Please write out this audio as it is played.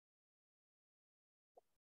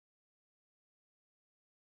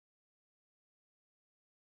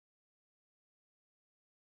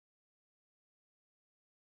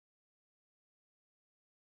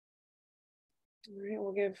All right,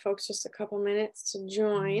 we'll give folks just a couple minutes to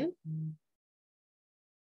join.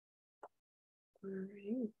 All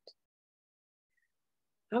right.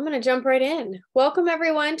 I'm going to jump right in. Welcome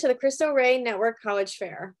everyone to the Cristo Rey Network College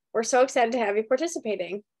Fair. We're so excited to have you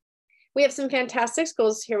participating. We have some fantastic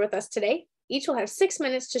schools here with us today. Each will have 6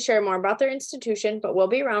 minutes to share more about their institution, but we'll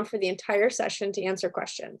be around for the entire session to answer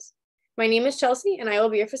questions. My name is Chelsea and I will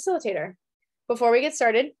be your facilitator. Before we get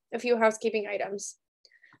started, a few housekeeping items.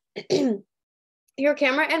 Your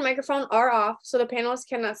camera and microphone are off, so the panelists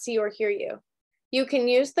cannot see or hear you. You can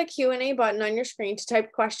use the Q&A button on your screen to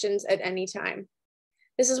type questions at any time.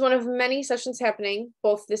 This is one of many sessions happening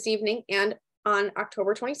both this evening and on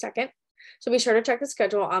October 22nd, so be sure to check the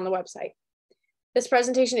schedule on the website. This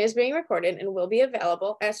presentation is being recorded and will be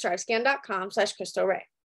available at strivescan.com/Cristo Rey.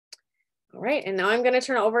 All right, and now I'm going to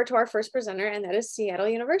turn it over to our first presenter, and that is Seattle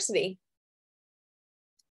University.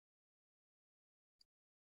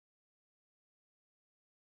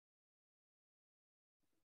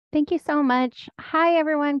 Thank you so much. Hi,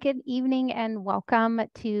 everyone. Good evening and welcome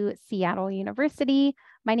to Seattle University.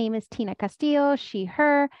 My name is Tina Castillo, she,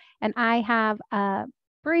 her, and I have a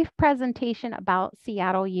brief presentation about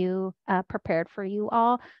Seattle U prepared for you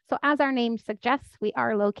all. So as our name suggests, we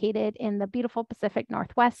are located in the beautiful Pacific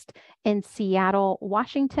Northwest in Seattle,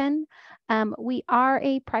 Washington. We are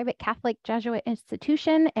a private Catholic Jesuit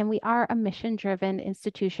institution, and we are a mission-driven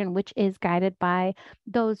institution, which is guided by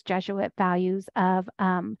those Jesuit values of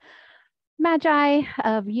Magi,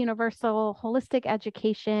 of universal holistic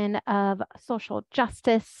education, of social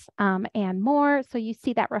justice, and more. So you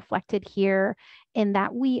see that reflected here in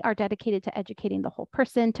that we are dedicated to educating the whole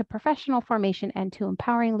person, to professional formation, and to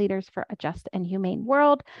empowering leaders for a just and humane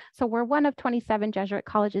world. So we're one of 27 Jesuit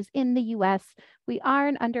colleges in the US. We are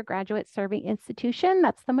an undergraduate serving institution.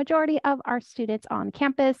 That's the majority of our students on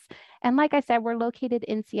campus. And like I said, we're located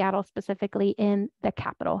in Seattle, specifically in the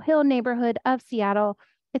Capitol Hill neighborhood of Seattle.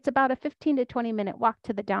 It's about a 15 to 20 minute walk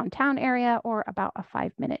to the downtown area or about a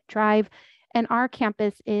 5-minute drive. And our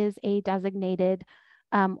campus is a designated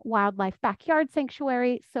wildlife backyard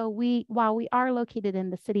sanctuary. So while we are located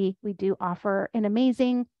in the city, we do offer an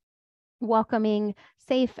amazing, welcoming,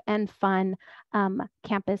 safe, and fun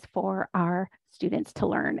campus for our students to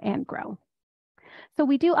learn and grow. So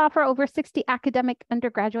we do offer over 60 academic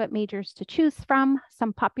undergraduate majors to choose from.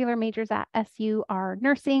 Some popular majors at SU are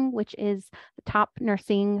nursing, which is the top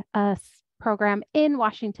nursing program in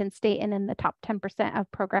Washington State and in the top 10%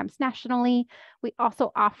 of programs nationally. We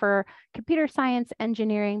also offer computer science,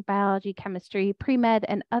 engineering, biology, chemistry, pre-med,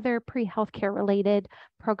 and other pre-healthcare related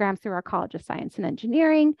programs through our College of Science and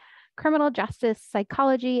Engineering. Criminal justice,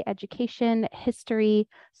 psychology, education, history,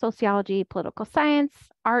 sociology, political science,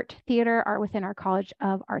 art, theater are within our College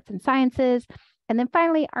of Arts and Sciences. And then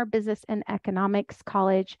finally, our Business and Economics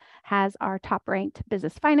College has our top-ranked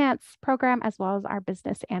business finance program, as well as our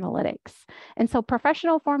business analytics. And so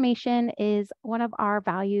professional formation is one of our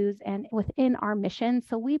values and within our mission.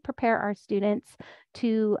 So we prepare our students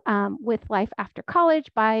to with life after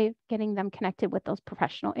college by getting them connected with those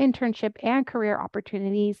professional internship and career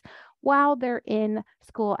opportunities while they're in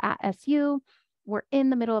school at SU. We're in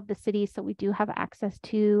the middle of the city, so we do have access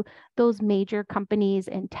to those major companies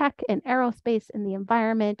in tech and aerospace, in the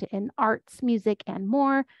environment, in arts, music, and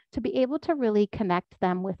more to be able to really connect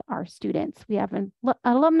them with our students. We have an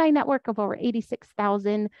alumni network of over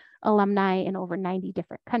 86,000 alumni in over 90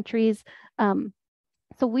 different countries.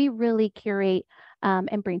 So we really curate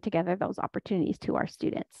and bring together those opportunities to our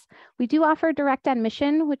students. We do offer direct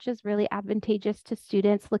admission, which is really advantageous to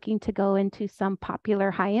students looking to go into some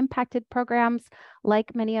popular high impacted programs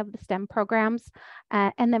like many of the STEM programs.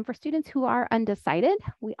 And then for students who are undecided,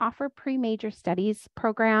 we offer pre-major studies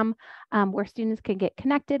program where students can get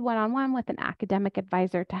connected one-on-one with an academic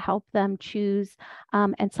advisor to help them choose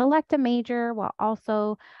and select a major while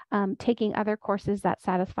also taking other courses that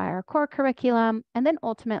satisfy our core curriculum, and then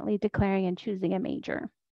ultimately declaring and choosing a major.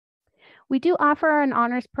 We do offer an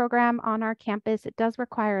honors program on our campus. It does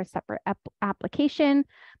require a separate application,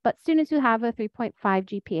 but students who have a 3.5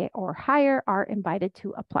 GPA or higher are invited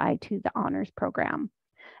to apply to the honors program.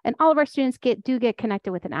 And all of our students do get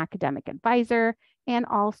connected with an academic advisor, and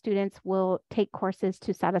all students will take courses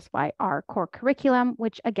to satisfy our core curriculum,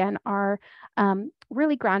 which again are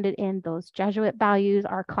really grounded in those Jesuit values,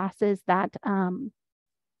 our classes that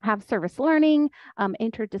have service learning,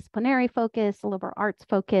 interdisciplinary focus, liberal arts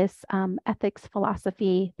focus, ethics,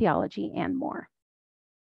 philosophy, theology, and more.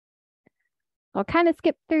 I'll kind of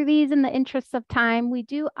skip through these in the interest of time. We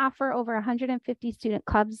do offer over 150 student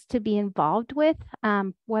clubs to be involved with,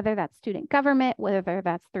 whether that's student government, whether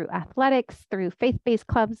that's through athletics, through faith-based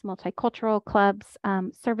clubs, multicultural clubs,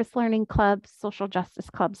 service learning clubs, social justice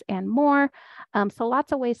clubs, and more. So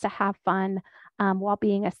lots of ways to have fun while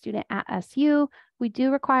being a student at SU. We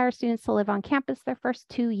do require students to live on campus their first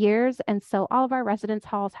 2 years. And so all of our residence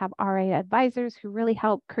halls have RA advisors who really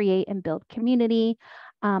help create and build community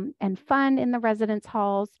and fun in the residence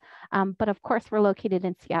halls. But of course, we're located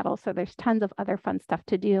in Seattle, so there's tons of other fun stuff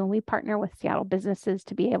to do. And we partner with Seattle businesses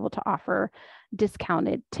to be able to offer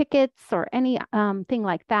discounted tickets or any thing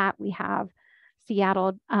like that. We have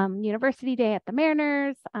Seattle University Day at the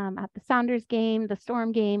Mariners, at the Sounders game, the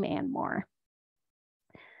Storm game, and more.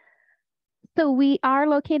 So we are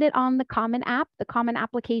located on the Common app, the Common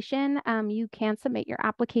application. You can submit your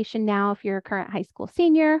application now if you're a current high school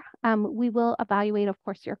senior. We will evaluate, of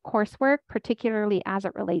course, your coursework, particularly as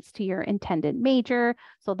it relates to your intended major.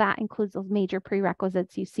 So that includes those major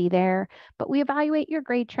prerequisites you see there. But we evaluate your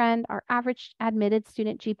grade trend. Our average admitted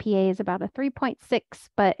student GPA is about a 3.6,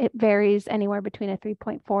 but it varies anywhere between a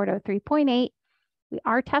 3.4 to a 3.8. We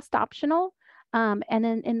are test optional. And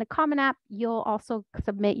then in the Common App, you'll also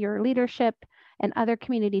submit your leadership and other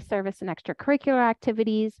community service and extracurricular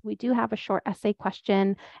activities. We do have a short essay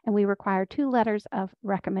question, and we require 2 letters of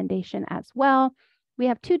recommendation as well. We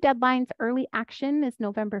have 2 deadlines. Early action is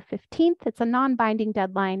November 15th. It's a non-binding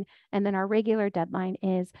deadline. And then our regular deadline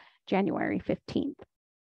is January 15th.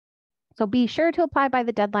 So be sure to apply by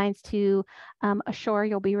the deadlines to assure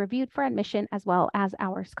you'll be reviewed for admission, as well as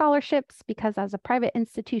our scholarships, because as a private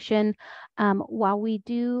institution, while we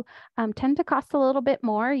do tend to cost a little bit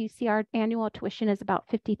more, you see our annual tuition is about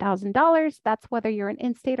 $50,000. That's whether you're an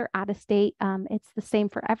in-state or out-of-state. It's the same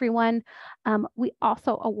for everyone. We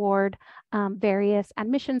also award various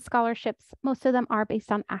admission scholarships. Most of them are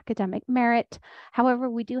based on academic merit. However,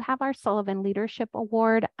 we do have our Sullivan Leadership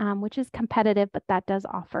Award, which is competitive, but that does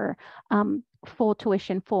offer full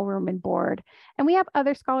tuition, full room and board. And we have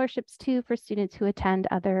other scholarships too for students who attend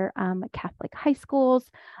other Catholic high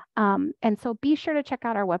schools. And so be sure to check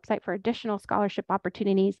out our website for additional scholarship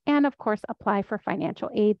opportunities, and of course, apply for financial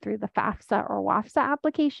aid through the FAFSA or WAFSA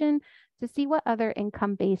application to see what other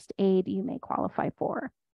income-based aid you may qualify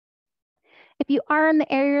for. If you are in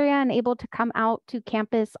the area and able to come out to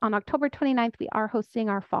campus on October 29th, we are hosting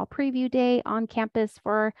our fall preview day on campus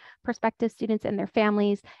for prospective students and their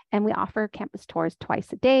families, and we offer campus tours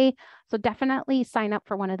twice a day. So definitely sign up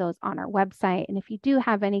for one of those on our website. And if you do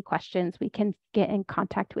have any questions, we can get in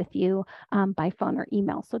contact with you by phone or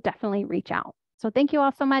email. So definitely reach out. So thank you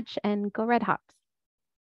all so much, and go Red Hawks.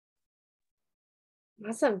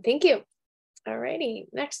 Awesome, thank you. All righty,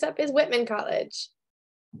 next up is Whitman College.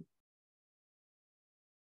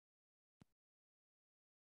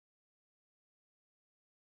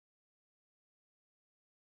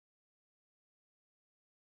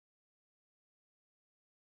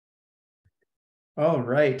 All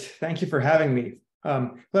right, thank you for having me.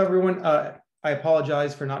 Hello, everyone. I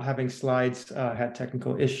apologize for not having slides, had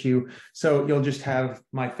technical issue. So you'll just have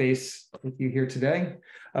my face with you here today.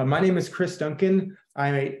 My name is Chris Duncan.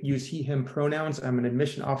 I use he, him pronouns. I'm an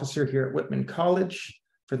admission officer here at Whitman College.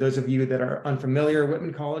 For those of you that are unfamiliar,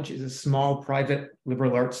 Whitman College is a small private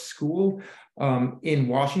liberal arts school in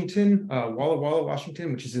Washington, Walla Walla,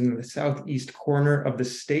 Washington, which is in the southeast corner of the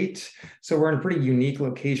state. So we're in a pretty unique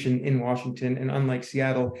location in Washington. And unlike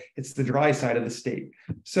Seattle, it's the dry side of the state.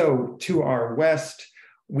 So to our west,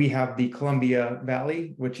 we have the Columbia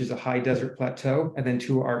Valley, which is a high desert plateau. And then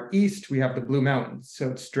to our east, we have the Blue Mountains.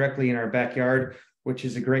 So it's directly in our backyard, which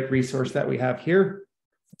is a great resource that we have here.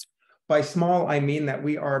 By small, I mean that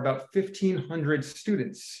we are about 1,500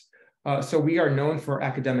 students. So we are known for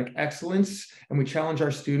academic excellence, and we challenge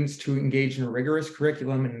our students to engage in a rigorous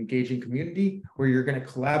curriculum and engaging community where you're going to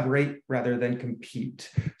collaborate rather than compete.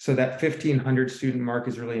 So that 1,500 student mark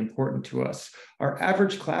is really important to us. Our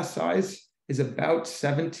average class size is about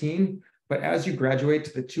 17, but as you graduate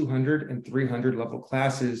to the 200 and 300 level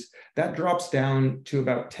classes, that drops down to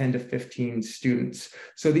about 10 to 15 students.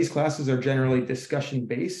 So these classes are generally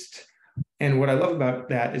discussion-based. And what I love about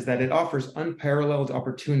that is that it offers unparalleled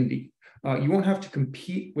opportunity. You won't have to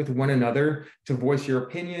compete with one another to voice your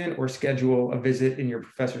opinion or schedule a visit in your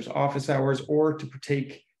professor's office hours or to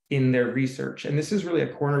partake in their research. And this is really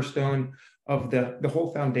a cornerstone of the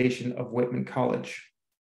whole foundation of Whitman College.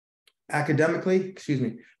 Academically,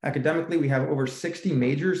 we have over 60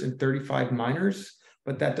 majors and 35 minors.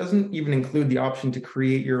 but that doesn't even include the option to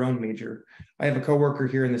create your own major. I have a coworker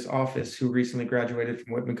here in this office who recently graduated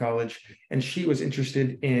from Whitman College, and she was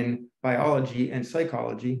interested in biology and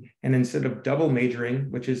psychology. And instead of double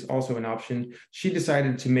majoring, which is also an option, she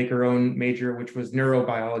decided to make her own major, which was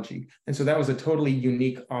neurobiology. And so that was a totally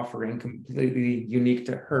unique offering, completely unique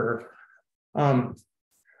to her.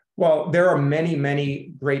 Well, there are many,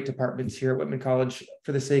 many great departments here at Whitman College.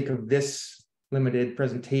 For the sake of this limited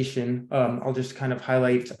presentation, I'll just kind of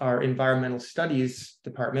highlight our environmental studies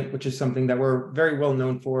department, which is something that we're very well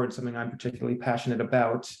known for and something I'm particularly passionate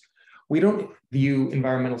about. We don't view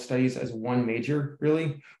environmental studies as one major,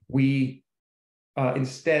 really.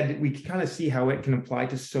 Instead, we kind of see how it can apply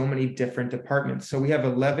to so many different departments. So we have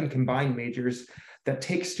 11 combined majors that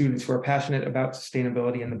take students who are passionate about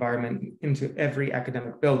sustainability and the environment into every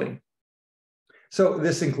academic building. So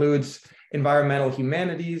this includes environmental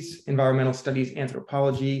humanities, environmental studies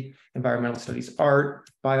anthropology, environmental studies art,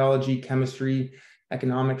 biology, chemistry,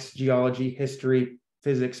 economics, geology, history,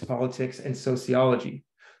 physics, politics, and sociology.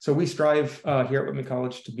 So we strive here at Whitman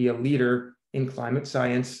College to be a leader in climate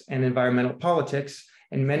science and environmental politics,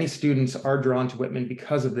 and many students are drawn to Whitman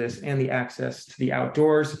because of this and the access to the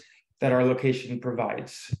outdoors that our location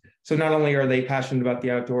provides. So not only are they passionate about the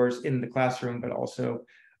outdoors in the classroom, but also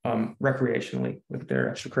recreationally with their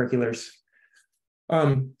extracurriculars.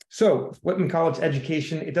 So Whitman College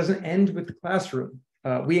education, it doesn't end with the classroom.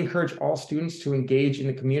 We encourage all students to engage in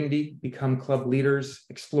the community, become club leaders,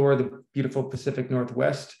 explore the beautiful Pacific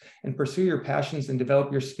Northwest, and pursue your passions and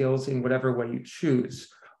develop your skills in whatever way you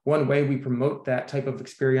choose. One way we promote that type of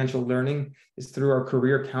experiential learning is through our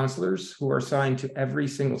career counselors, who are assigned to every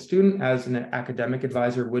single student as an academic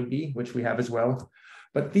advisor would be, which we have as well.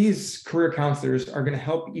 But these career counselors are going to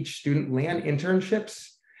help each student land internships,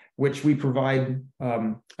 which we provide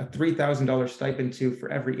a $3,000 stipend to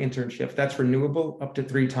for every internship. That's renewable up to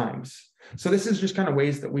 3 times. So this is just kind of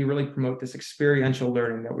ways that we really promote this experiential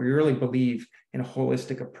learning, that we really believe in a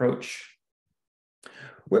holistic approach.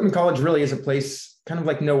 Whitman College really is a place kind of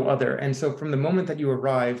like no other. And so from the moment that you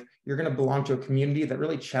arrive, you're going to belong to a community that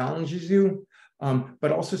really challenges you,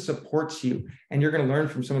 but also supports you. And you're going to learn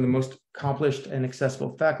from some of the most accomplished and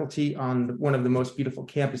accessible faculty on one of the most beautiful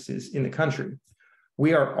campuses in the country.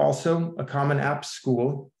 We are also a Common App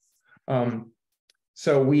school.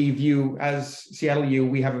 So we view, as Seattle U,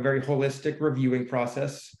 we have a very holistic reviewing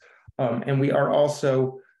process. And we are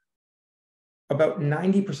also, about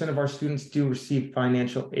 90% of our students do receive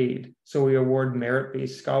financial aid. So we award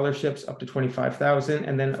merit-based scholarships up to $25,000.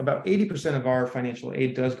 And then about 80% of our financial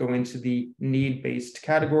aid does go into the need-based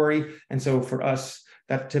category. And so for us,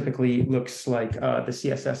 that typically looks like the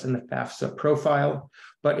CSS and the FAFSA profile.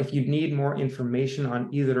 But if you need more information on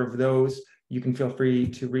either of those, you can feel free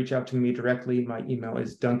to reach out to me directly. My email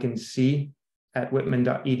is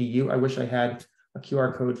duncanc@whitman.edu. I wish I had a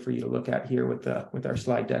QR code for you to look at here with our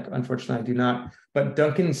slide deck. Unfortunately, I do not. But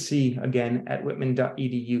duncanc, again,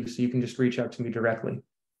 @whitman.edu. So you can just reach out to me directly.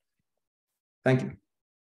 Thank you.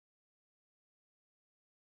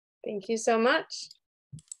 Thank you so much.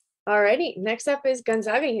 All righty, next up is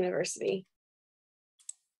Gonzaga University.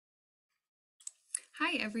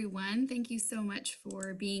 Hi, everyone. Thank you so much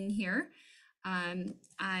for being here. I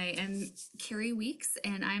am Carrie Weeks,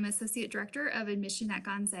 and I'm Associate Director of Admission at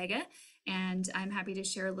Gonzaga, and I'm happy to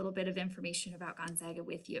share a little bit of information about Gonzaga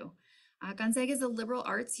with you. Gonzaga is a liberal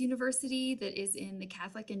arts university that is in the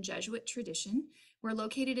Catholic and Jesuit tradition. We're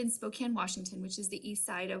located in Spokane, Washington, which is the east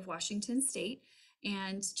side of Washington State.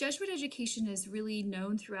 And Jesuit education is really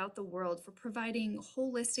known throughout the world for providing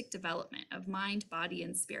holistic development of mind, body,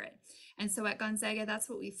 and spirit. And so at Gonzaga, that's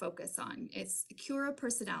what we focus on. It's cura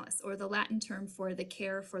personalis, or the Latin term for the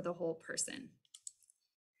care for the whole person.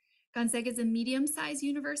 Gonzaga is a medium-sized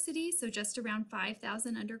university, so just around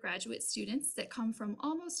 5,000 undergraduate students that come from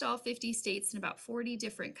almost all 50 states and about 40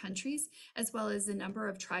 different countries, as well as a number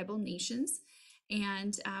of tribal nations.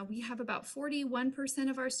 And we have about 41%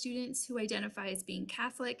 of our students who identify as being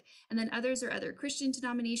Catholic, and then others are other Christian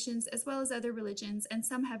denominations, as well as other religions, and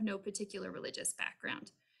some have no particular religious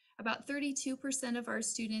background. About 32% of our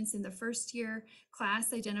students in the first year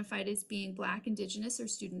class identified as being Black, Indigenous, or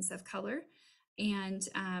students of color. And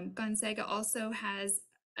Gonzaga also has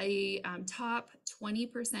a top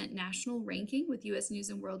 20% national ranking with US News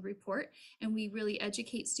and World Report, and we really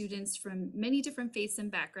educate students from many different faiths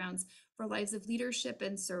and backgrounds for lives of leadership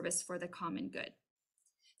and service for the common good.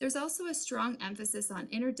 There's also a strong emphasis on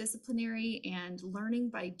interdisciplinary and learning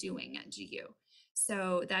by doing at GU.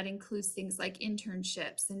 So that includes things like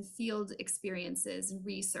internships and field experiences and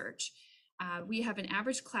research. We have an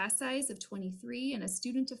average class size of 23 and a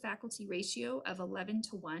student to faculty ratio of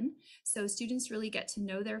 11:1. So students really get to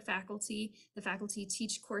know their faculty. The faculty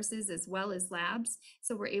teach courses as well as labs.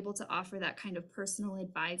 So we're able to offer that kind of personal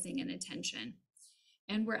advising and attention.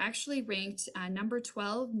 And we're actually ranked number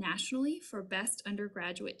 12 nationally for best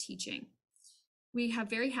undergraduate teaching. We have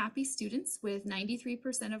very happy students, with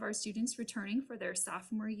 93% of our students returning for their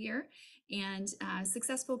sophomore year, and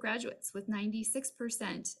successful graduates with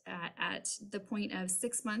 96% at the point of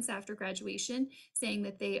 6 months after graduation saying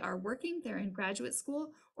that they are working, they're in graduate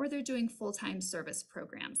school, or they're doing full-time service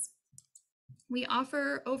programs. We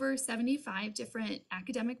offer over 75 different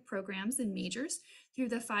academic programs and majors through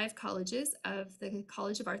the 5 colleges of the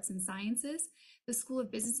College of Arts and Sciences, the School of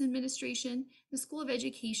Business Administration, the School of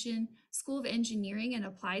Education, School of Engineering and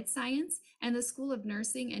Applied Science, and the School of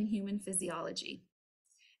Nursing and Human Physiology.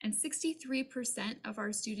 And 63% of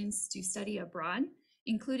our students do study abroad,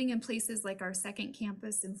 including in places like our second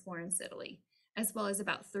campus in Florence, Italy, as well as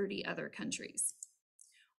about 30 other countries.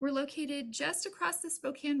 We're located just across the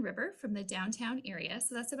Spokane River from the downtown area,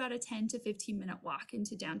 so that's about a 10 to 15-minute walk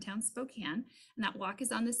into downtown Spokane, and that walk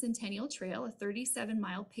is on the Centennial Trail, a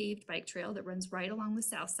 37-mile paved bike trail that runs right along the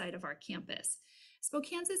south side of our campus.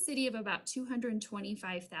 Spokane's a city of about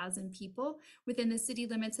 225,000 people within the city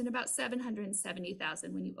limits and about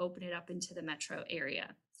 770,000 when you open it up into the metro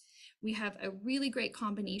area. We have a really great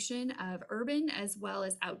combination of urban as well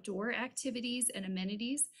as outdoor activities and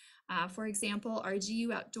amenities. For example, our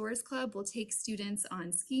GU Outdoors Club will take students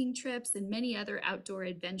on skiing trips and many other outdoor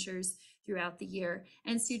adventures throughout the year.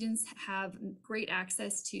 And students have great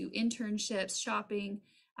access to internships, shopping,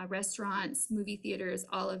 restaurants, movie theaters,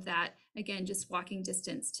 all of that. Again, just walking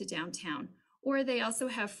distance to downtown. Or they also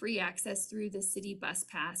have free access through the city bus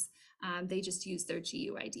pass. They just use their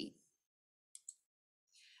GU ID.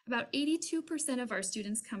 About 82% of our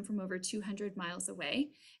students come from over 200 miles away.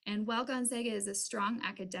 And while Gonzaga is a strong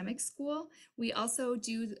academic school, we also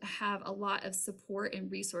do have a lot of support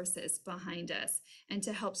and resources behind us and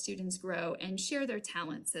to help students grow and share their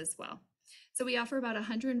talents as well. So we offer about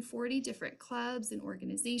 140 different clubs and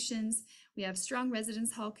organizations. We have strong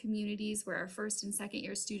residence hall communities where our first and second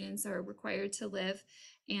year students are required to live.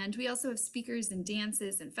 And we also have speakers and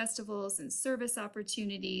dances and festivals and service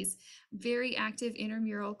opportunities, very active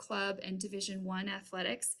intramural club and Division I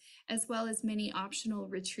athletics, as well as many optional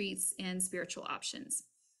retreats and spiritual options.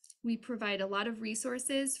 We provide a lot of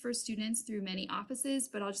resources for students through many offices,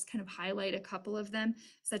 but I'll just kind of highlight a couple of them,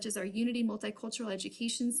 such as our Unity Multicultural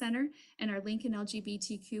Education Center and our Lincoln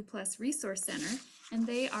LGBTQ+ Resource Center. And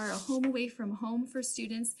they are a home away from home for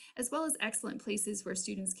students, as well as excellent places where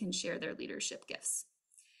students can share their leadership gifts.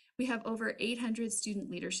 We have over 800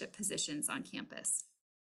 student leadership positions on campus.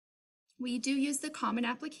 We do use the Common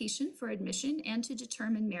Application for admission and to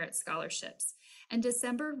determine merit scholarships. And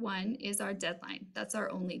December 1 is our deadline. That's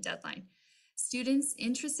our only deadline. Students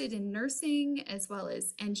interested in nursing as well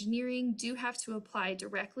as engineering do have to apply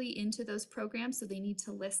directly into those programs, so they need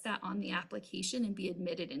to list that on the application and be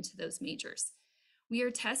admitted into those majors. We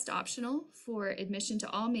are test optional for admission to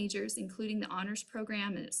all majors, including the honors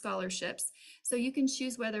program and scholarships. So you can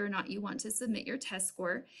choose whether or not you want to submit your test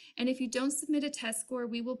score. And if you don't submit a test score,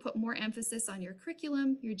 we will put more emphasis on your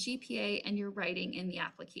curriculum, your GPA, and your writing in the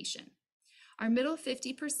application. Our middle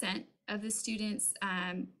 50% of the students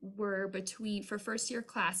were for first year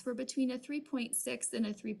class, were between a 3.6 and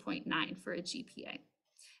a 3.9 for a GPA.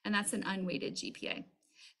 And that's an unweighted GPA.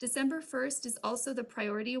 December 1st is also the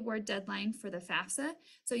priority award deadline for the FAFSA,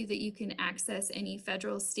 so that you can access any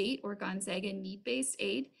federal, state, or Gonzaga need-based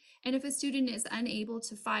aid. And if a student is unable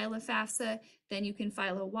to file a FAFSA, then you can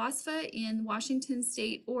file a WASFA in Washington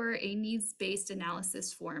State or a needs-based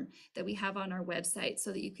analysis form that we have on our website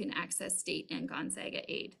so that you can access state and Gonzaga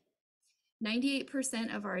aid.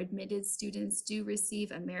 98% of our admitted students do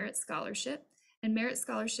receive a merit scholarship, and merit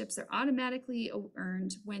scholarships are automatically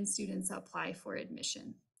earned when students apply for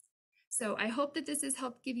admission. So I hope that this has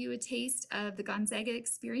helped give you a taste of the Gonzaga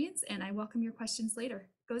experience, and I welcome your questions later.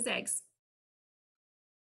 Go Zags!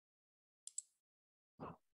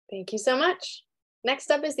 Thank you so much.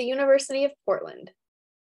 Next up is the University of Portland.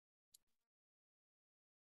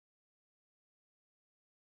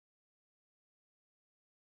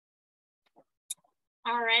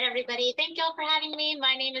 All right, everybody. Thank y'all for having me.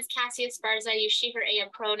 My name is Cassia Esparza. I use she, her, a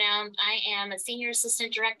pronoun. I am a senior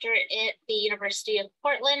assistant director at the University of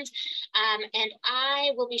Portland, and I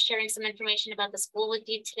will be sharing some information about the school with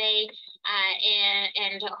you today.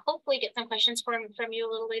 and hopefully get some questions from you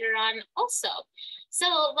a little later on also. So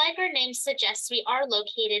like our name suggests, we are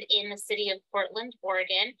located in the city of Portland,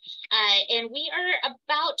 Oregon, and we are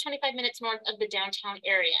about 25 minutes north of the downtown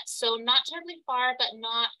area. So not terribly far, but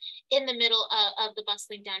not in the middle of the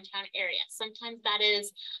bustling downtown area. Sometimes that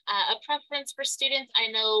is a preference for students. I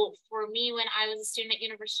know for me, when I was a student at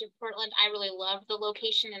University of Portland, I really loved the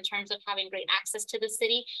location in terms of having great access to the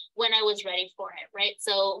city when I was ready for it, right?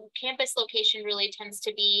 So campus location really tends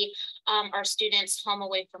to be our students' home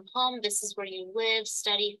away from home. This is where you live,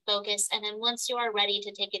 study, focus, and then once you are ready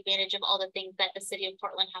to take advantage of all the things that the city of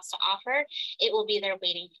Portland has to offer, it will be there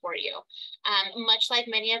waiting for you. Much like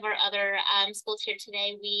many of our other schools here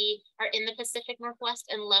today, we are in the Pacific Northwest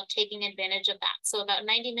and love taking advantage of that. So about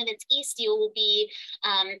 90 minutes east, you will be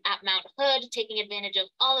at Mount Hood, taking advantage of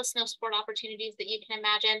all the snow sport opportunities that you can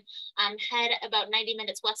imagine. Head about 90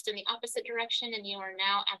 minutes west in the opposite direction, and you are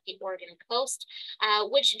now at the Oregon coast,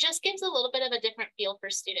 which just gives a little bit of a different feel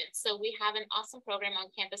for students. So we have an awesome program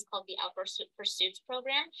on campus called the Outdoor Pursuits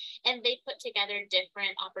program, and they put together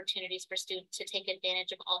different opportunities for students to take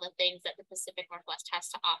advantage of all the things that the Pacific Northwest has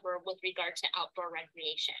to offer with regard to outdoor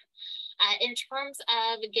recreation. In terms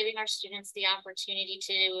of giving our students the opportunity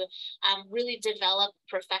to really develop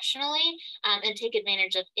professionally and take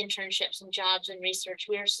advantage of internships and jobs and research,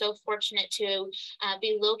 we are so fortunate to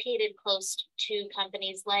be located close to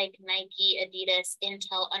companies like Nike, Adidas,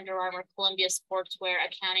 Intel, Under Armour, Columbia Sportswear,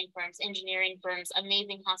 accounting firms, engineering firms,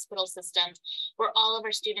 amazing hospital systems, where all of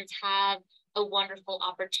our students have a wonderful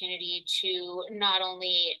opportunity to not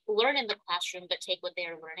only learn in the classroom, but take what they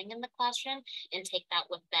are learning in the classroom and take that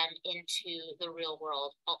with them into the real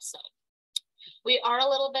world also. We are a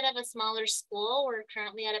little bit of a smaller school. We're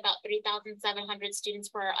currently at about 3,700 students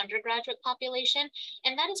for our undergraduate population,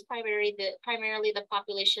 and that is primarily the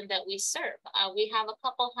population that we serve. We have a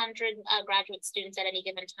couple hundred graduate students at any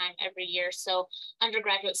given time every year, so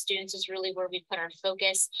undergraduate students is really where we put our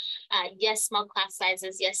focus. Yes, small class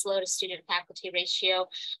sizes, yes, low to student faculty ratio.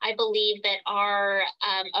 I believe that our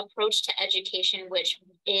approach to education, which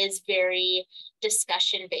is very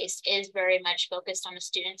discussion-based, is very much focused on a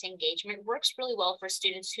student's engagement, works really well for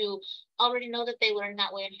students who already know that they learned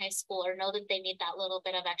that way in high school, or know that they need that little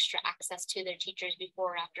bit of extra access to their teachers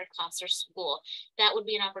before or after class or school. That would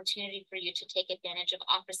be an opportunity for you to take advantage of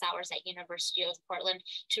office hours at University of Portland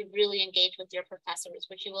to really engage with your professors,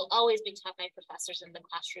 which you will always be taught by professors in the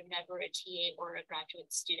classroom, never a TA or a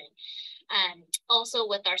graduate student. Also,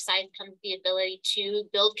 with our size comes the ability to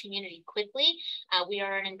build community quickly. We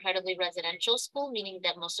are an incredibly residential school, meaning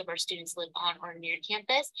that most of our students live on or near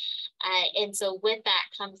campus. And so with that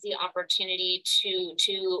comes the opportunity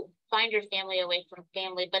to find your family away from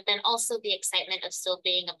family, but then also the excitement of still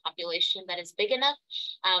being a population that is big enough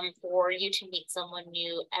for you to meet someone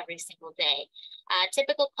new every single day.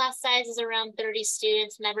 Typical class size is around 30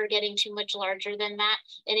 students, never getting too much larger than that.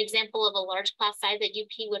 An example of a large class size at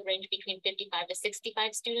UP would range between 55 to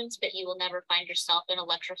 65 students, but you will never find yourself in a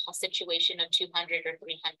lecture hall situation of 200 or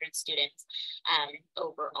 300 students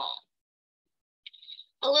overall.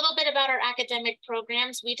 A little bit about our academic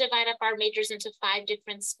programs. We divide up our majors into 5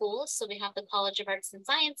 different schools. So we have the College of Arts and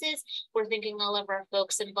Sciences. We're thinking all of our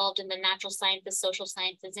folks involved in the natural sciences, social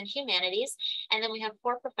sciences, and humanities. And then we have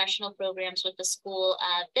 4 professional programs with the School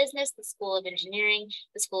of Business, the School of Engineering,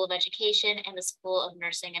 the School of Education, and the School of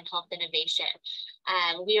Nursing and Health Innovation.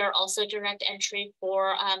 We are also direct entry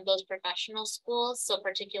for those professional schools. So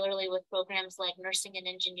particularly with programs like nursing and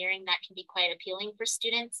engineering, that can be quite appealing for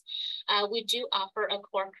students. We do offer a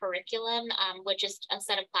core curriculum, which is a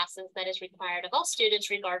set of classes that is required of all students,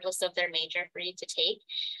 regardless of their major, for you to take.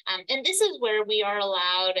 And this is where we are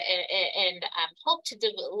allowed and hope to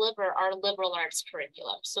deliver our liberal arts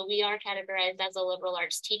curriculum. So we are categorized as a liberal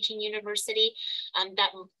arts teaching university.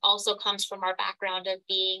 That also comes from our background of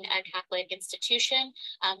being a Catholic institution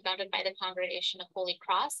founded by the Congregation of Holy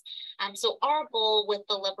Cross. So our goal with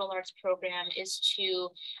the liberal arts program is to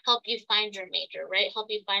help you find your major, right? Help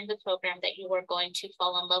you find the program that you are going to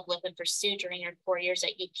fall in love with and pursue during your 4 years at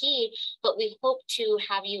UP, but we hope to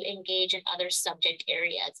have you engage in other subject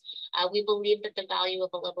areas. We believe that the value of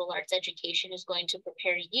a liberal arts education is going to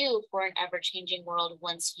prepare you for an ever-changing world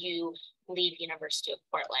once you leave University of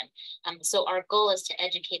Portland. So our goal is to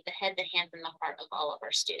educate the head, the hands, and the heart of all of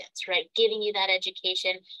our students, right? Giving you that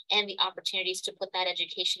education and the opportunities to put that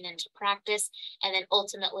education into practice, and then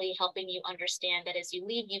ultimately helping you understand that as you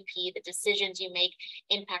leave UP, the decisions you make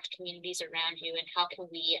impact communities around you, and how can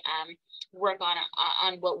we work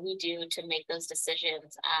on what we do to make those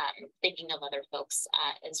decisions, thinking of other folks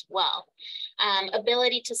as well.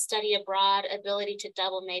 Ability to study abroad, ability to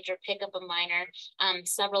double major, pick up a minor,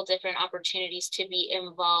 several different opportunities opportunities to be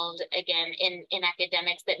involved again in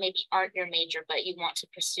academics that maybe aren't your major, but you want to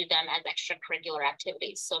pursue them as extracurricular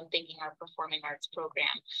activities. So I'm thinking our performing arts program,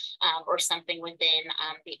 or something within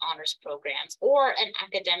the honors programs, or an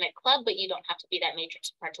academic club, but you don't have to be that major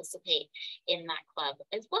to participate in that club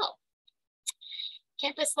as well.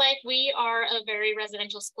 Campus life, we are a very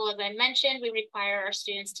residential school. As I mentioned, we require our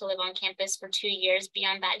students to live on campus for 2 years.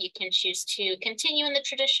 Beyond that, you can choose to continue in the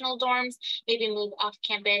traditional dorms, maybe move off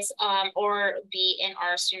campus, or be in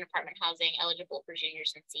our student apartment housing eligible for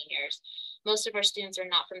juniors and seniors. Most of our students are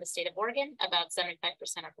not from the state of Oregon. About 75%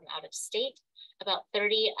 are from out of state. About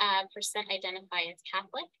 30% identify as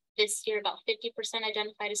Catholic. This year, about 50%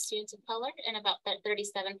 identified as students of color, and about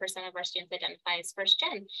 37% of our students identify as first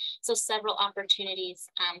gen. So several opportunities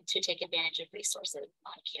to take advantage of resources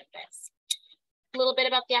on campus. A little bit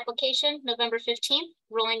about the application, November 15th,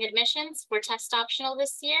 rolling admissions. We're test optional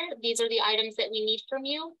this year. These are the items that we need from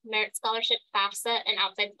you. Merit Scholarship, FAFSA, and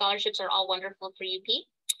outside scholarships are all wonderful for UP.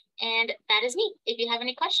 And that is me. If you have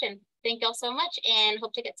any questions, thank you all so much and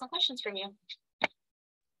hope to get some questions from you.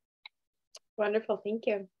 Wonderful, thank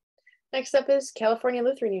you. Next up is California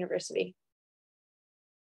Lutheran University.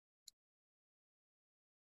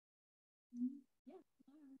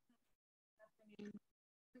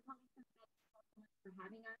 For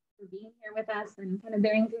having us, for being here with us, and kind of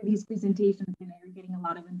bearing through these presentations. And you're getting a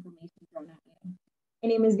lot of information thrown at you. My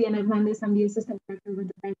name is Diana Hernandez. I'm the Assistant Director of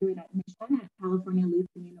Undergraduate Admission at California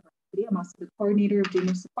Lutheran University. I'm also the Coordinator of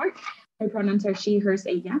Junior Support. My pronouns are she, hers,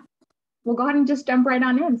 ella. We'll go ahead and just jump right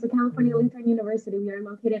on in. So California Lutheran University, we are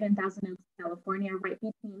located in Thousand Oaks, California, right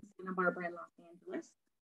between Santa Barbara and Los Angeles.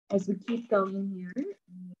 As we keep going here,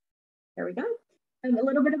 there we go. A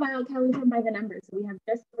little bit about Cal Lutheran by the numbers. So we have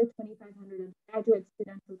just over 2,500 graduate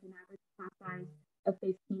students with an average class size of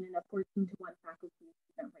 15 and a 14-to-1 faculty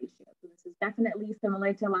student ratio. So this is definitely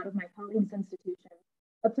similar to a lot of my colleagues' institutions,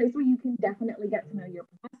 a place where you can definitely get to know your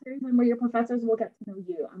professors and where your professors will get to know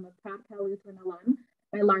you. I'm a proud Cal Lutheran alum.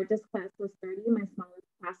 My largest class was 30, my smallest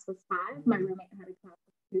class was 5. My roommate had a class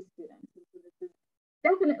of 2 students. And so this is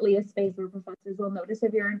definitely a space where professors will notice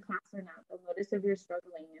if you're in class or not. They'll notice if you're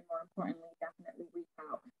struggling, and more importantly, definitely reach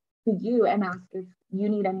out to you and ask if you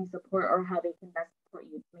need any support or how they can best support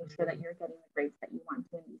you to make sure that you're getting the grades that you want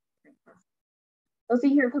to in these different classes. You'll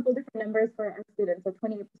see here a couple different numbers for our students. So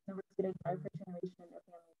 28% of our students are first generation in their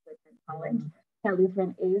families to attend college. Cal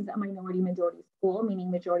Lutheran is a minority-majority school, meaning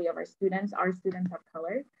majority of our students are students of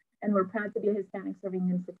color, and we're proud to be a Hispanic serving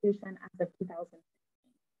institution as of 2015.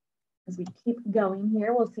 As we keep going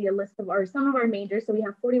here, we'll see a list of some of our majors. So we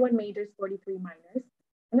have 41 majors, 43 minors.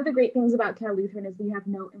 One of the great things about Cal Lutheran is we have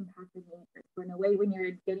no impacted majors. So in a way, when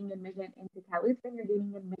you're getting admission into Cal Lutheran, you're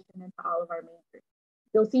getting admission into all of our majors.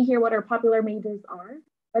 You'll see here what our popular majors are,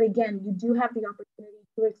 but again, you do have the opportunity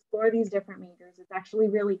to explore these different majors. It's actually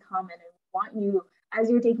really common, and we want you, as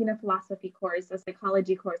you're taking a philosophy course, a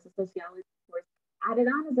psychology course, a sociology course, add it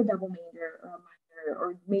on as a double major or a minor,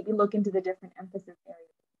 or maybe look into the different emphasis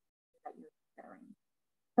areas that you're considering.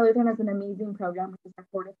 Cal Lutheran has an amazing program, which is our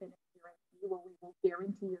 4 to finish guarantee, where we will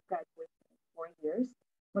guarantee your graduation in 4 years.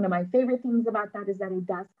 One of my favorite things about that is that it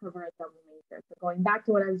does cover a double major. So going back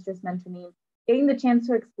to what I was just mentioning, getting the chance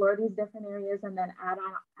to explore these different areas and then add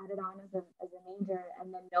it on as a major,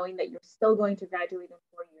 and then knowing that you're still going to graduate in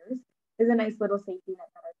 4 years is a nice little safety net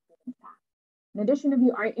that our students have. In addition, if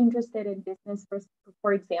you are interested in business,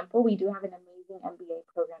 for example, we do have an amazing MBA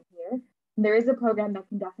program here. And there is a program that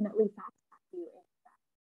can definitely fast track you into that.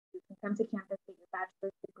 You can come to campus, get your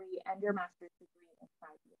bachelor's degree and your master's degree in 5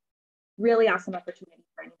 years. Really awesome opportunity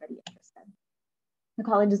for anybody interested. The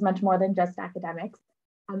college is much more than just academics.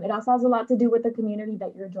 It also has a lot to do with the community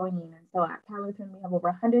that you're joining. And so at Cal Lutheran, we have over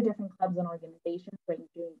 100 different clubs and organizations,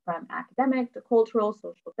 ranging from academic to cultural,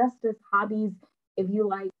 social justice, hobbies. If you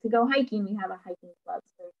like to go hiking, we have a hiking club.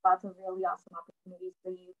 So there's lots of really awesome opportunities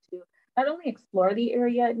for you to not only explore the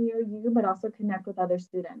area near you, but also connect with other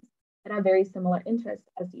students that have very similar interests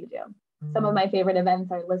as you do. Some of my favorite events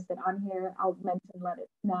are listed on here. I'll mention Let It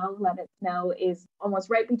Snow. Let It Snow is almost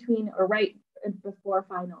right before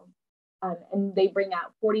finals. And they bring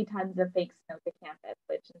out 40 tons of fake snow to campus,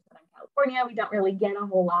 which in Southern California, we don't really get a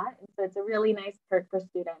whole lot. And so it's a really nice perk for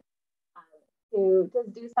students to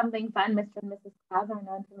just do something fun. Mr. and Mrs. Claus are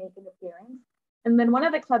known to make an appearance. And then one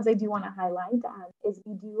of the clubs I do want to highlight is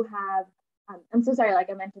we do have, I'm so sorry,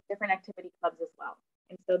 like I mentioned, different activity clubs as well.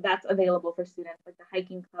 And so that's available for students, like the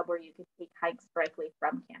hiking club, where you can take hikes directly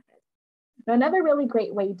from campus. Now, another really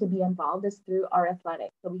great way to be involved is through our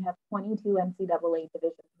athletics. So we have 22 NCAA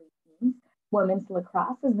Division III teams. Women's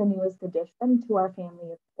lacrosse is the newest addition to our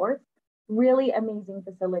family of sports. Really amazing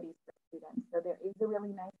facilities for students. So there is a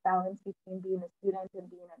really nice balance between being a student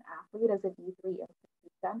and being an athlete as a D3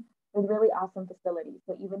 institution with really awesome facilities.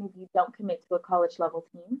 So even if you don't commit to a college level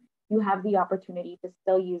team, you have the opportunity to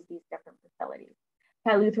still use these different facilities.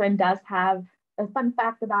 Cal Lutheran does have a fun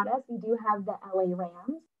fact about us. We do have the LA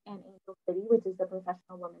Rams and Angel City, which is the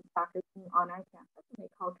professional women's soccer team on our campus, and they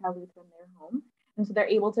call Cal Lutheran their home. And so they're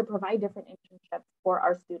able to provide different internships for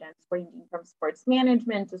our students, ranging from sports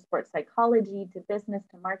management to sports psychology to business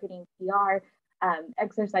to marketing, PR,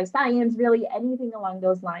 exercise science, really anything along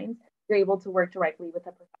those lines. You're able to work directly with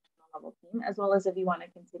a professional level team, as well as if you want to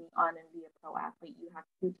continue on and be a pro athlete, you have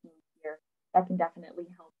 2 teams here that can definitely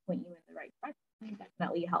help point you in the right direction and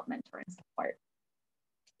definitely help mentor and support.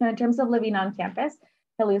 Now, in terms of living on campus,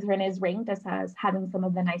 Cal Lutheran is ranked as having some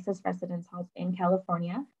of the nicest residence halls in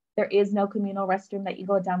California. There is no communal restroom that you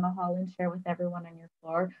go down the hall and share with everyone on your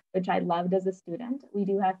floor, which I loved as a student. We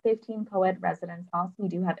do have 15 co-ed residence halls. We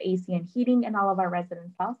do have AC and heating in all of our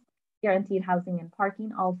residence halls, guaranteed housing and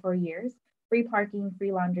parking all 4 years, free parking,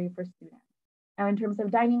 free laundry for students. Now, in terms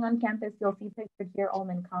of dining on campus, you'll see pictured here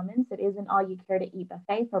Ullman Commons. It is an all-you-care-to-eat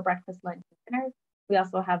buffet for breakfast, lunch, and dinner. We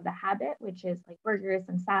also have the Habit, which is like burgers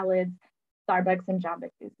and salads, Starbucks and Jamba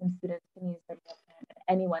Juice, and students can use their meal plan at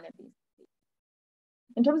any one of these.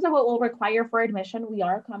 In terms of what we'll require for admission, we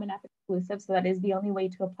are Common App exclusive, so that is the only way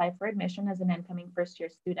to apply for admission as an incoming first-year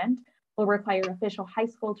student. We'll require official high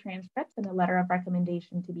school transcripts and a letter of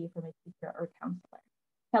recommendation to be from a teacher or counselor.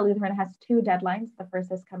 Cal Lutheran has 2 deadlines. The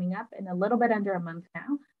first is coming up in a little bit under a month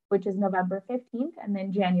now, which is November 15th and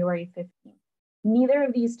then January 15th. Neither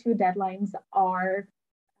of these 2 deadlines are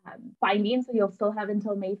binding, so you'll still have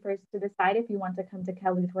until May 1st to decide if you want to come to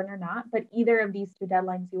Cal Lutheran or not, but either of these 2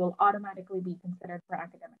 deadlines, you will automatically be considered for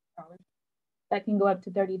academic scholarship. That can go up to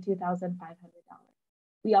 $32,500.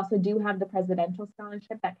 We also do have the presidential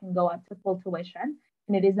scholarship that can go up to full tuition,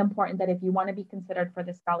 and it is important that if you want to be considered for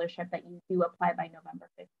the scholarship that you do apply by November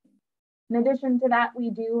 15th. In addition to that, we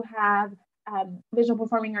do have visual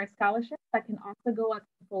performing arts scholarships that can also go up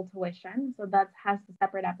to full tuition. So that has a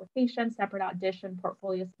separate application, separate audition,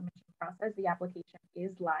 portfolio submission process. The application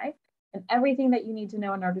is live, and everything that you need to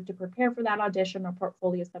know in order to prepare for that audition or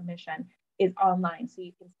portfolio submission is online, so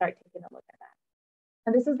you can start taking a look at that.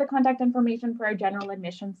 And this is the contact information for our general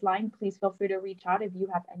admissions line. Please feel free to reach out if you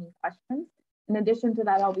have any questions. In addition to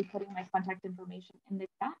that, I'll be putting my contact information in the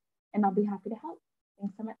chat, and I'll be happy to help.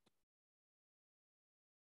 Thanks so much.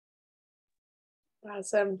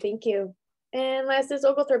 Awesome, thank you. And last is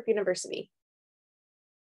Oglethorpe University.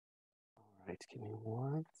 All right, give me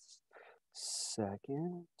 1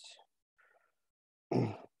 second.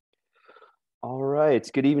 All right,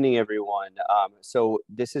 good evening, everyone. So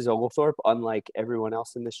this is Oglethorpe. Unlike everyone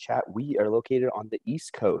else in this chat, we are located on the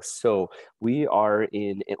East Coast. So we are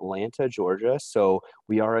in Atlanta, Georgia. So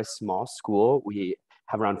we are a small school. We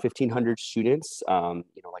have around 1,500 students,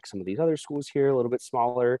 like some of these other schools here, a little bit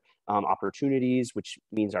smaller opportunities, which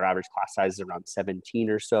means our average class size is around 17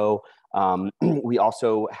 or so. We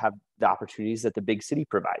also have the opportunities that the big city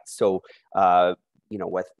provides. So,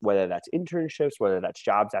 whether that's internships, whether that's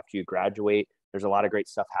jobs after you graduate, there's a lot of great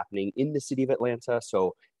stuff happening in the city of Atlanta.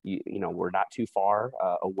 So, we're not too far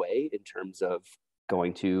away in terms of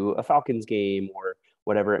going to a Falcons game or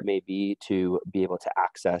whatever it may be to be able to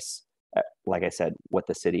access, like I said, what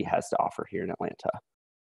the city has to offer here in Atlanta.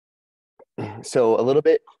 So a little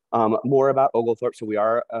bit more about Oglethorpe. So we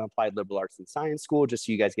are an applied liberal arts and science school, just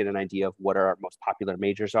so you guys get an idea of what our most popular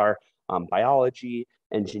majors are: biology,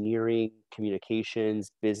 engineering,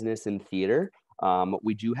 communications, business, and theater.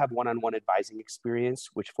 We do have one-on-one advising experience,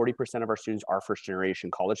 which 40% of our students are first-generation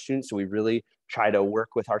college students. So we really try to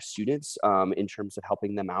work with our students in terms of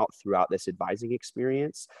helping them out throughout this advising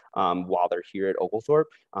experience while they're here at Oglethorpe.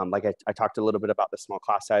 Like I talked a little bit about the small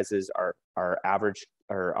class sizes, our average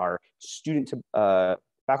or our student to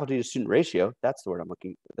faculty to student ratio, that's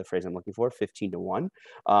the phrase I'm looking for, 15 to 1.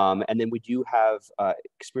 And then we do have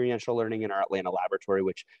experiential learning in our Atlanta laboratory,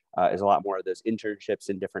 which is a lot more of those internships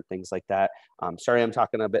and different things like that. Sorry, I'm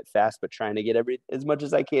talking a bit fast, but trying to get as much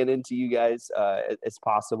as I can into you guys as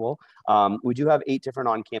possible. We do have 8 different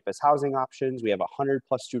on-campus housing options. We have 100+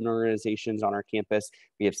 student organizations on our campus.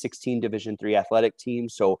 We have 16 Division III athletic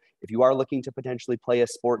teams. So if you are looking to potentially play a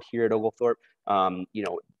sport here at Oglethorpe,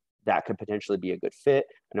 that could potentially be a good fit.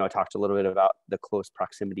 I know I talked a little bit about the close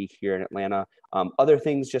proximity here in Atlanta. Other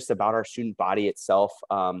things just about our student body itself,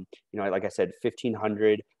 like I said,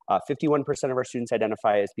 1,500, 51% of our students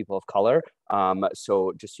identify as people of color.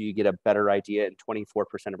 So just so you get a better idea, and 24%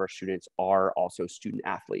 of our students are also student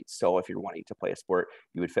athletes. So if you're wanting to play a sport,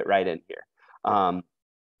 you would fit right in here.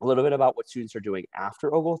 A little bit about what students are doing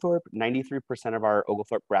after Oglethorpe. 93% of our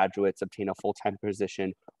Oglethorpe graduates obtain a full-time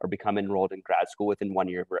position or become enrolled in grad school within 1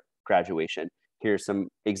 year of graduation. Here's some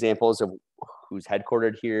examples of who's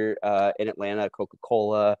headquartered here in Atlanta: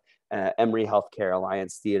 Coca-Cola, Emory Healthcare,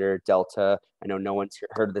 Alliance Theater, Delta. I know no one's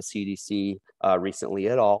heard of the CDC recently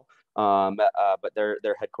at all, but they're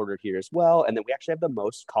headquartered here as well. And then we actually have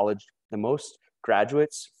the most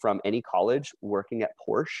graduates from any college working at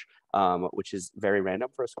Porsche, which is very random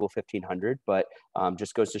for a school of 1,500, but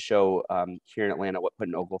just goes to show here in Atlanta what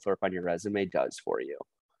putting Oglethorpe on your resume does for you.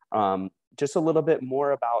 Just a little bit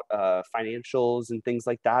more about financials and things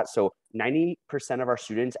like that. So 90% of our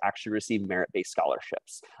students actually receive merit-based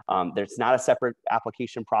scholarships. There's not a separate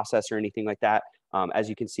application process or anything like that. As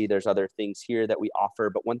you can see, there's other things here that we offer,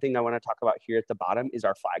 but one thing I want to talk about here at the bottom is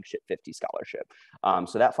our Flagship 50 scholarship.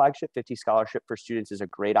 So that Flagship 50 scholarship for students is a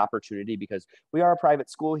great opportunity because we are a private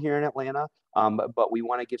school here in Atlanta, but we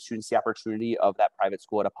want to give students the opportunity of that private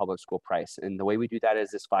school at a public school price. And the way we do that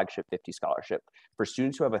is this Flagship 50 scholarship for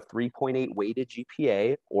students who have a 3.8 weighted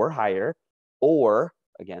GPA or higher, or,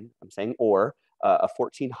 again, I'm saying or, a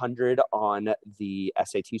 1,400 on the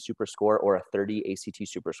SAT Superscore or a 30 ACT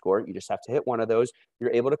Superscore. You just have to hit one of those.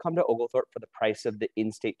 You're able to come to Oglethorpe for the price of the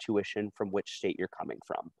in-state tuition from which state you're coming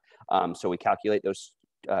from. So we calculate those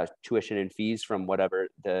tuition and fees from whatever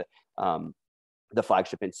the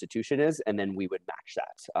flagship institution is, and then we would match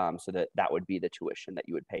that. So that would be the tuition that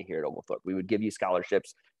you would pay here at Oglethorpe. We would give you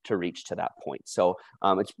scholarships to reach to that point. So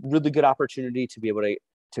it's a really good opportunity to be able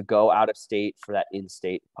to go out of state for that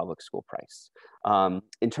in-state public school price.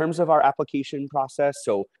 In terms of our application process,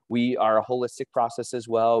 so we are a holistic process as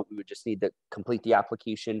well. We would just need to complete the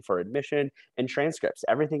application for admission and transcripts.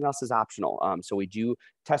 Everything else is optional. So we do,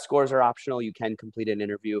 test scores are optional. You can complete an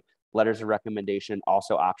interview. Letters of recommendation,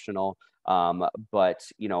 also optional. But,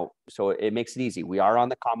 so it makes it easy. We are on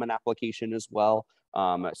the Common Application as well.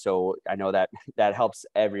 So I know that helps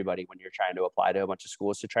everybody when you're trying to apply to a bunch of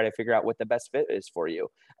schools to try to figure out what the best fit is for you.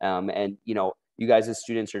 And you guys as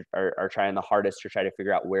students are trying the hardest to try to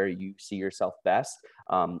figure out where you see yourself best,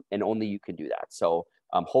 and only you can do that. So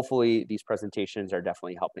hopefully these presentations are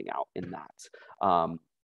definitely helping out in that.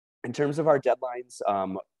 In terms of our deadlines,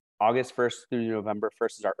 August 1st through November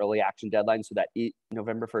 1st is our early action deadline. So that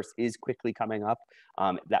November 1st is quickly coming up.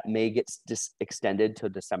 That may get extended to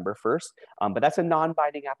December 1st, but that's a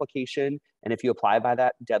non-binding application. And if you apply by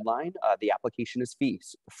that deadline, the application is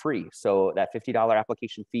free. So that $50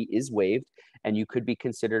 application fee is waived, and you could be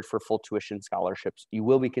considered for full tuition scholarships. You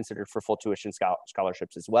will be considered for full tuition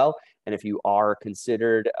scholarships as well. And if you are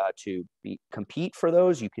considered to compete for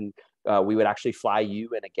those, you can we would actually fly you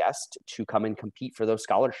and a guest to come and compete for those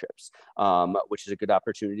scholarships, which is a good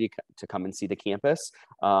opportunity to come and see the campus,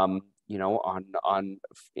 and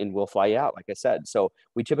we'll fly you out, like I said. So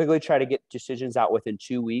we typically try to get decisions out within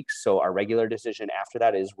 2 weeks. So our regular decision after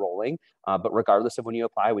that is rolling, but regardless of when you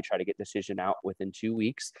apply, we try to get decision out within 2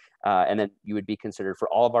 weeks. And then you would be considered for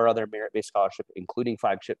all of our other merit-based scholarship, including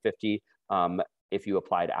Flagship 50, if you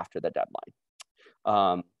applied after the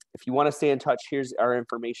deadline. If you want to stay in touch, here's our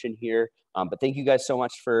information here. But thank you guys so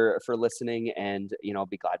much for listening, and I'll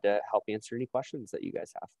be glad to help answer any questions that you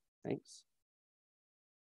guys have. Thanks.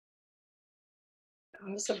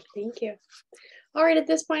 Awesome, thank you. All right, at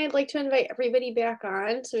this point, I'd like to invite everybody back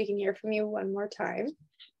on so we can hear from you one more time.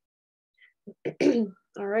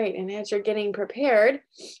 All right, and as you're getting prepared,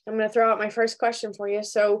 I'm going to throw out my first question for you.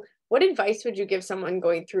 So what advice would you give someone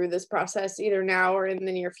going through this process, either now or in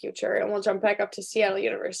the near future? And we'll jump back up to Seattle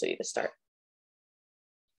University to start.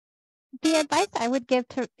 The advice I would give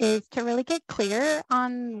is to really get clear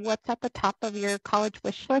on what's at the top of your college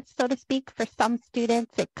wish list, so to speak. For some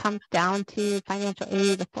students, it comes down to financial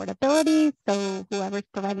aid affordability. So whoever's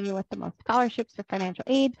providing you with the most scholarships or financial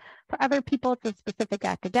aid. For other people, it's a specific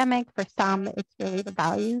academic. For some, it's really the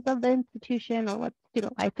values of the institution or what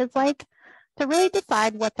student life is like. To really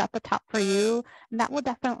decide what's at the top for you, and that will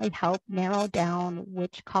definitely help narrow down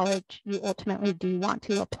which college you ultimately do want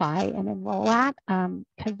to apply and enroll at,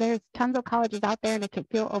 because there's tons of colleges out there and it can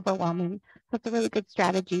feel overwhelming. So it's a really good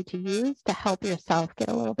strategy to use to help yourself get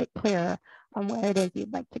a little bit clearer on where it is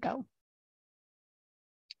you'd like to go.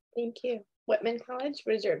 Thank you. Whitman College,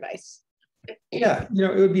 what is your advice? Yeah,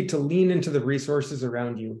 it would be to lean into the resources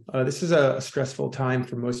around you. This is a stressful time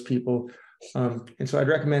for most people. And so I'd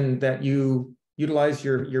recommend that you utilize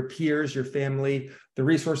your peers, your family, the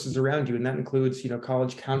resources around you. And that includes,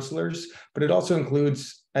 college counselors, but it also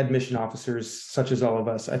includes admission officers, such as all of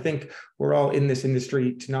us. I think we're all in this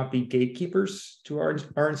industry to not be gatekeepers to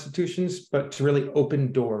our institutions, but to really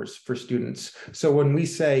open doors for students. So when we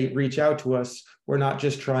say reach out to us, we're not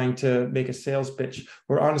just trying to make a sales pitch.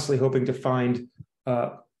 We're honestly hoping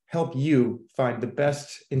to help you find the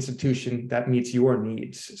best institution that meets your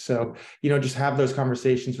needs. So, just have those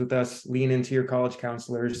conversations with us, lean into your college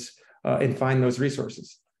counselors, and find those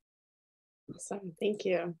resources. Awesome, thank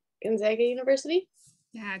you. Gonzaga University?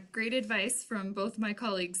 Yeah, great advice from both my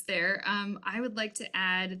colleagues there. I would like to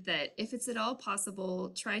add that if it's at all possible,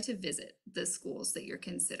 try to visit the schools that you're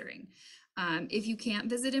considering. If you can't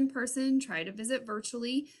visit in person, try to visit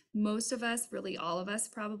virtually. Most of us, really all of us,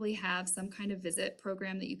 probably have some kind of visit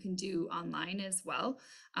program that you can do online as well.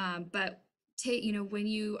 But when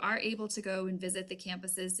you are able to go and visit the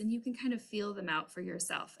campuses, and you can kind of feel them out for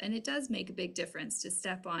yourself. And it does make a big difference to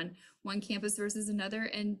step on one campus versus another.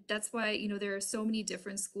 And that's why, there are so many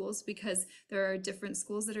different schools, because there are different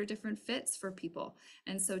schools that are different fits for people.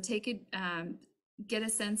 And so get a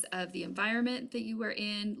sense of the environment that you are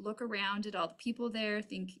in, look around at all the people there,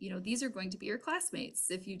 think, these are going to be your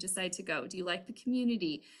classmates if you decide to go. Do you like the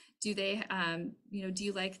community? Do they, do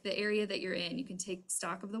you like the area that you're in? You can take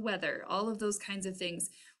stock of the weather, all of those kinds of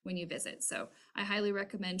things when you visit. So I highly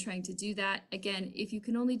recommend trying to do that. Again, if you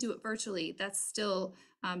can only do it virtually, that's still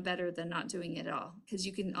better than not doing it at all, because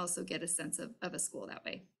you can also get a sense of a school that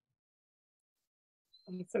way.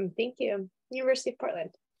 Awesome, thank you. University of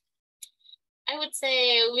Portland. I would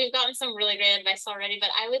say we've gotten some really great advice already,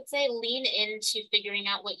 but I would say lean into figuring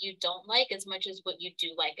out what you don't like as much as what you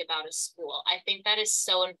do like about a school. I think that is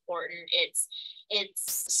so important. It's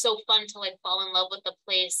so fun to fall in love with the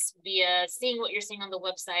place via seeing what you're seeing on the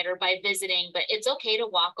website or by visiting, but it's okay to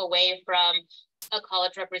walk away from a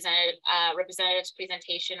college representative's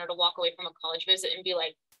presentation, or to walk away from a college visit and be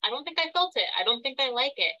like, I don't think I felt it. I don't think I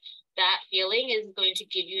like it. That feeling is going to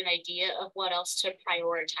give you an idea of what else to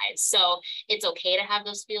prioritize. So it's okay to have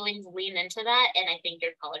those feelings, lean into that. And I think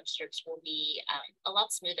your college search will be a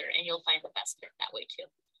lot smoother, and you'll find the best fit that way too.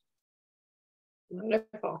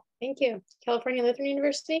 Wonderful, thank you. California Lutheran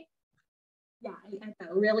University? Yeah, I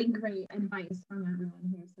thought really great advice from everyone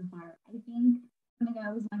here so far. I think something I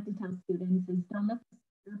always like to tell students is don't let the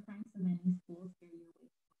fear price of any school scare you away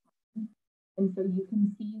from home. And so you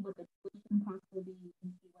can see what the tuition cost will be, you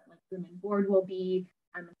can see what room and board will be,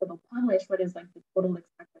 and so they'll publish what is the total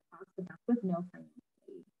expected cost, but that's with no financial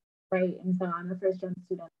aid, right? And so I'm a first-gen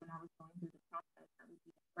student. When I was going through the process, that would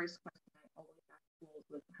be the first question I always ask schools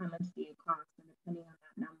was, how much do you cost? And depending on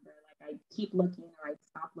that number, I'd keep looking or I'd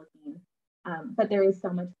stop looking. But there is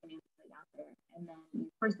so much financial aid out there. And then you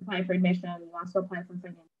first apply for admission, you also apply for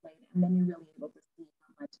financial aid, and then you're really able to see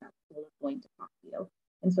how much that school is going to cost you.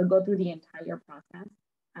 And so go through the entire process.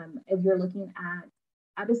 If you're looking at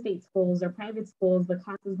out-of-state schools or private schools, the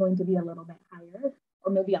cost is going to be a little bit higher,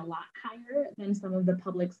 or maybe a lot higher than some of the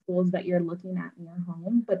public schools that you're looking at in your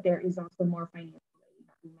home, but there is also more financial aid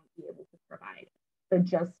that we might be able to provide. So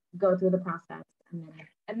just go through the process,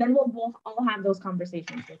 and then we'll all have those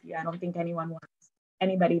conversations with you. I don't think anyone wants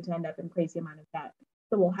anybody to end up in crazy amount of debt.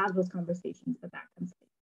 So we'll have those conversations, but that comes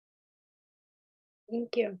later.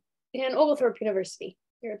 Thank you. And Oglethorpe University,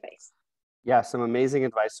 your advice. Yeah, some amazing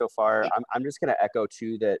advice so far. I'm just going to echo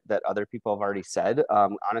too that other people have already said.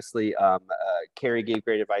 Honestly, Carrie gave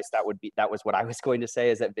great advice. That was what I was going to say,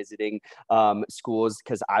 is that visiting schools,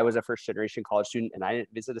 because I was a first generation college student and I didn't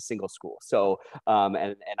visit a single school. So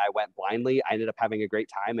and I went blindly. I ended up having a great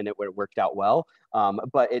time and it worked out well.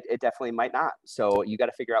 But it definitely might not. So you got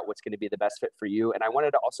to figure out what's going to be the best fit for you. And I wanted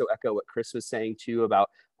to also echo what Chris was saying too about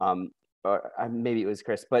or maybe it was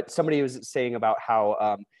Chris, but somebody was saying about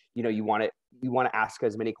how you want to ask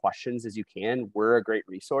as many questions as you can. We're a great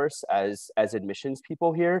resource as admissions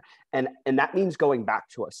people here, and that means going back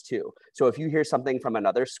to us too. So if you hear something from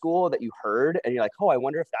another school that you heard and you're like, oh, I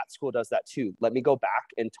wonder if that school does that too, let me go back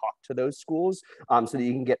and talk to those schools so that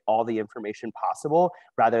you can get all the information possible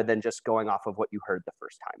rather than just going off of what you heard the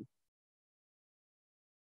first time.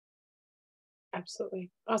 Absolutely.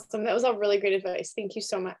 Awesome. That was all really great advice. Thank you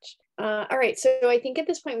so much. All right. So I think at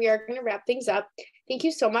this point, we are going to wrap things up. Thank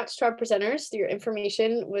you so much to our presenters. Your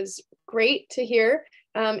information was great to hear.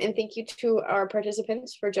 And thank you to our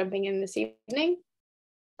participants for jumping in this evening.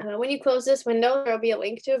 When you close this window, there will be a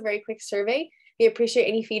link to a very quick survey. We appreciate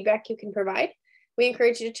any feedback you can provide. We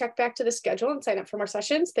encourage you to check back to the schedule and sign up for more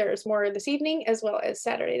sessions. There's more this evening, as well as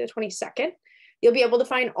Saturday, the 22nd. You'll be able to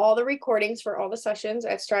find all the recordings for all the sessions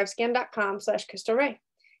at strivescan.com/Cristo Rey.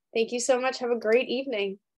 Thank you so much. Have a great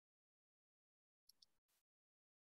evening.